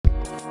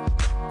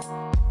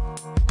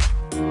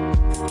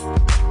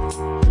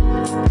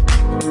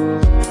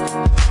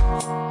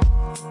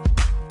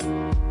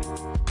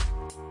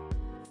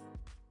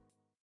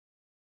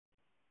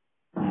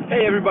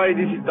everybody,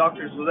 this is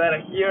Dr. Zuleta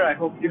here. I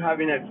hope you're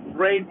having a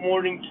great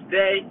morning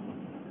today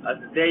as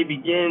the day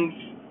begins.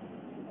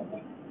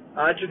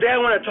 Today I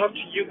want to talk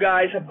to you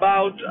guys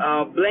about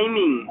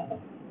blaming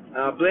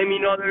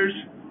others,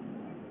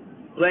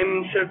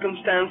 blaming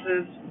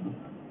circumstances,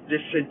 the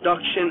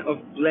seduction of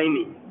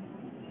blaming.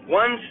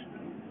 Once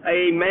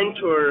a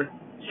mentor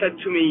said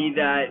to me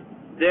that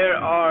there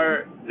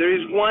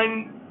is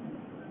one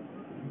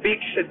big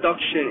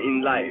seduction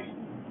in life,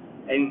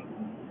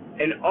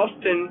 and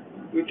often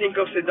we think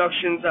of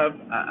seductions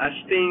as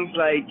things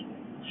like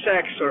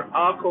sex or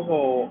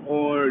alcohol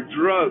or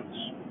drugs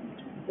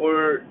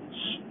or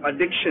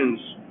addictions,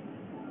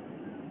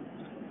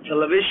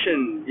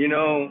 television,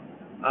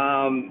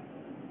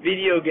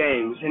 video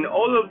games, and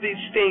all of these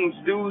things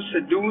do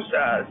seduce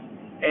us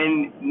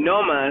and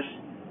numb us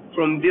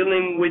from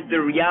dealing with the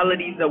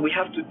realities that we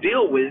have to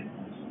deal with.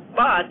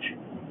 But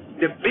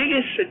the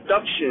biggest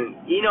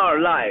seduction in our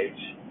lives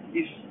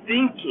is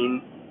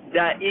thinking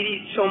that it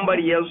is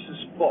somebody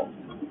else's fault.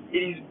 It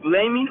is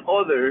blaming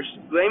others,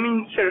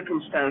 blaming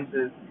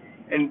circumstances,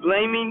 and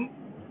blaming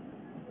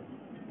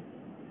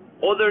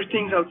other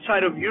things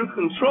outside of your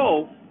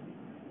control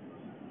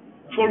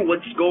for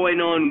what's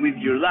going on with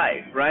your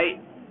life, right?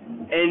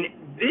 And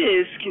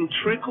this can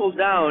trickle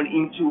down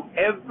into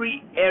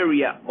every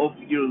area of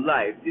your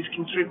life. This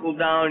can trickle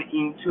down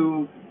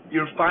into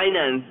your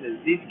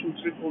finances. This can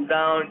trickle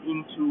down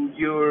into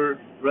your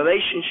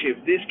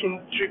relationship. This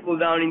can trickle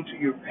down into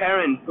your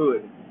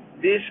parenthood.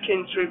 This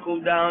can trickle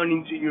down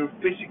into your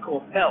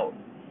physical health.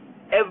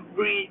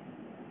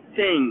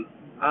 Everything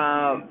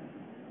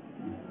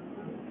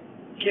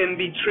can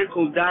be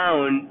trickled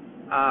down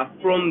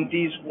from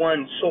this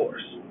one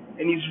source.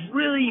 And it's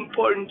really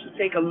important to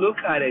take a look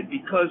at it,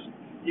 because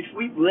if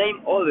we blame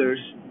others,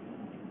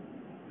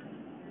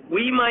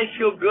 we might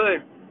feel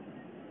good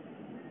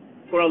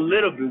for a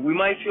little bit. We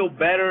might feel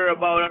better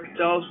about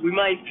ourselves. We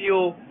might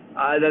feel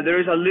that there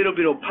is a little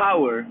bit of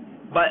power.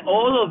 But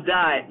all of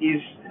that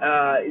is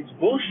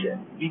bullshit,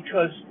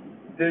 because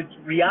the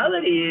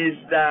reality is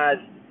that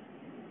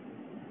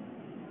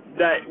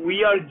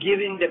we are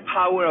giving the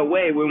power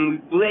away. When we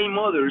blame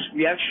others,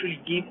 we actually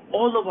give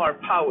all of our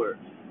power,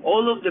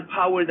 all of the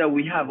power that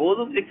we have, all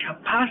of the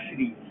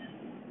capacity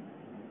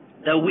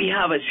that we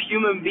have as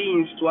human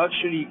beings to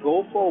actually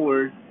go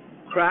forward,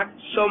 correct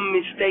some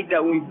mistake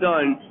that we've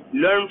done,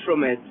 learn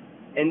from it,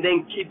 and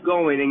then keep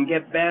going and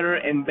get better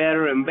and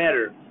better and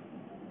better.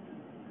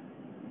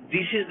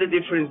 This is the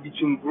difference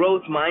between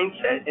growth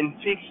mindset and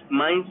fixed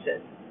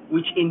mindset,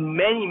 which in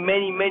many,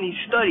 many, many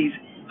studies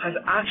has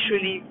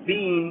actually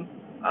been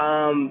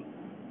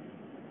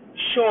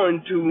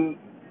shown to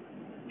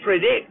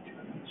predict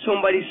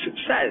somebody's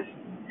success,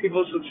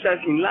 people's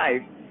success in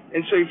life.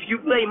 And so if you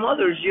blame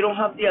others, you don't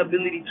have the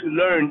ability to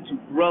learn, to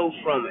grow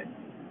from it.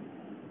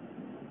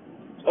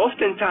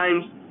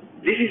 Oftentimes,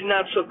 this is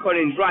not so cut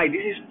and dry.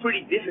 This is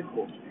pretty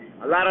difficult.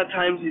 A lot of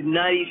times it's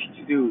not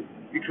easy to do,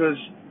 because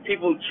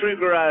people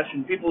trigger us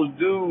and people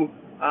do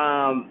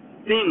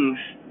things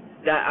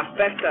that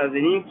affect us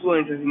and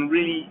influence us in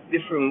really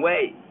different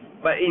ways.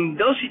 But in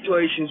those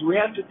situations, we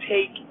have to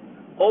take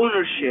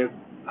ownership,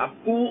 a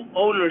full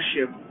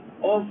ownership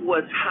of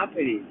what's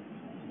happening.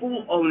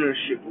 Full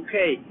ownership.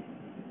 Okay,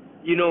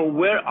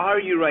 where are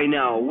you right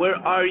now? Where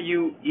are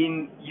you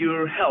in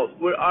your health?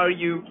 Where are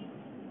you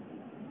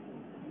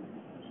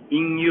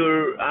in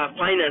your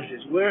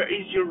finances? Where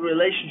is your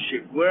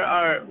relationship?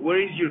 Where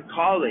is your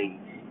calling,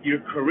 your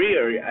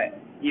career?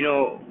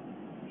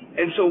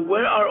 And so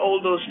where are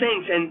all those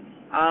things?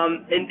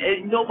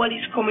 And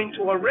nobody's coming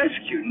to our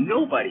rescue.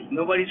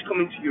 Nobody's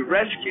coming to your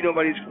rescue.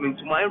 Nobody's coming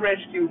to my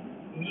rescue.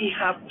 We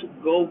have to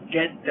go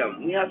get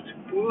them. We have to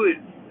put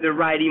the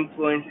right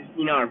influences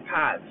in our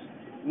paths.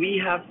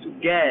 We have to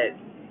get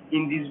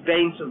in these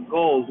veins of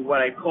gold. What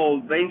I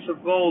call veins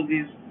of gold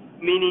is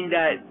meaning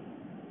that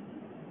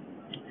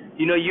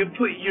you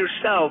put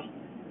yourself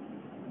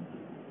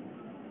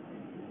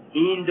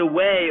in the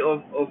way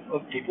of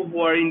people who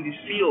are in this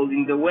field,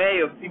 in the way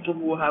of people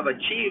who have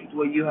achieved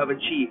what you have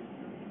achieved.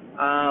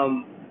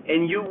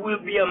 And you will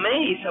be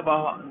amazed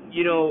about,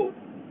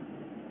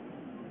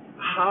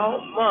 how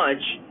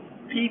much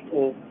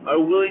people are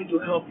willing to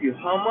help you,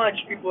 how much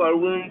people are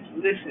willing to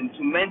listen,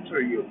 to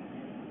mentor you.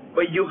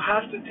 But you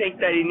have to take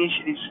that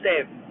initiative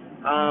step.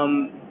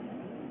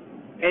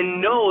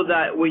 And know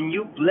that when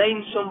you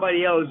blame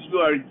somebody else, you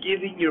are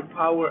giving your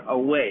power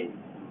away.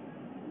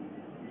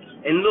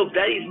 And look,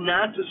 that is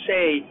not to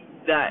say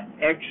that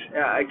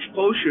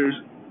exposures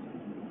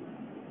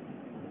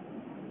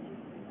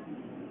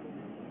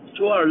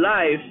to our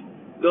life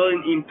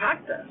don't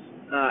impact us.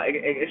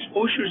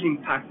 Exposures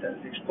impact us.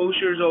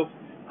 Exposures of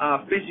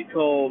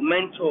physical,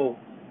 mental,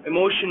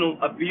 emotional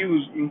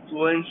abuse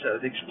influence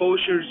us.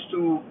 Exposures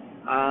to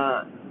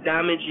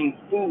damaging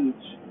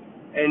foods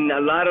and a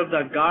lot of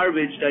the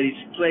garbage that is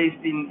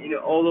placed in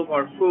all of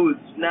our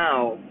foods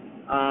now.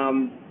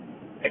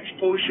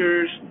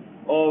 Exposures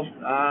of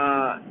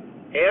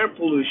air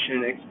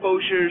pollution,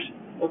 exposures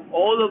of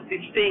all of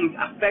these things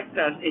affect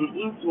us and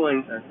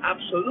influence us,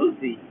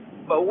 absolutely.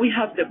 but we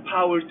have the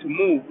power to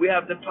move. We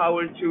have the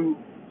power to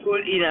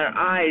put in our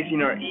eyes,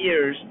 in our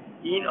ears,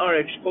 in our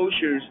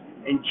exposures,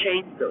 and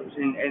change those,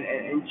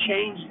 and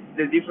change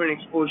the different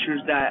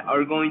exposures that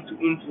are going to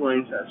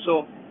influence us.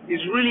 So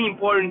it's really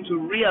important to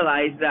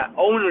realize that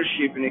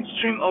ownership and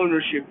extreme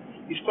ownership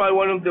is probably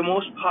one of the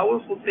most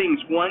powerful things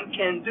one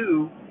can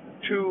do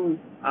to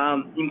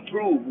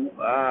improve,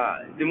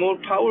 the more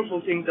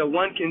powerful things that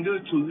one can do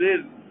to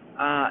live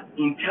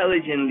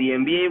intelligently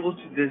and be able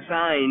to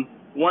design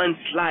one's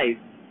life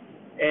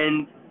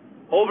and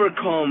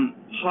overcome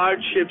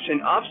hardships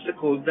and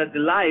obstacles that the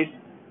life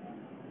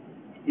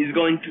is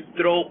going to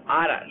throw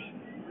at us,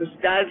 because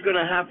that's going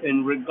to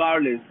happen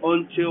regardless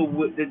until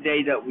the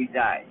day that we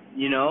die,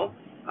 you know.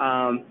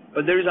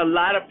 But there's a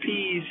lot of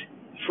peace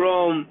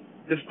from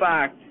the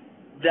fact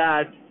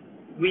that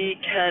we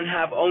can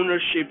have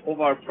ownership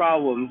of our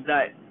problems,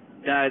 that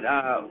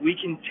we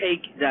can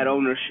take that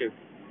ownership.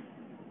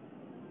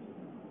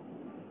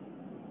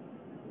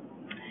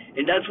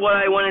 And that's what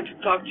I wanted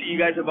to talk to you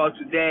guys about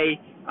today.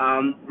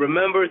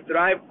 Remember,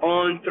 thrive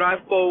on, thrive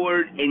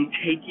forward, and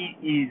take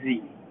it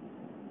easy.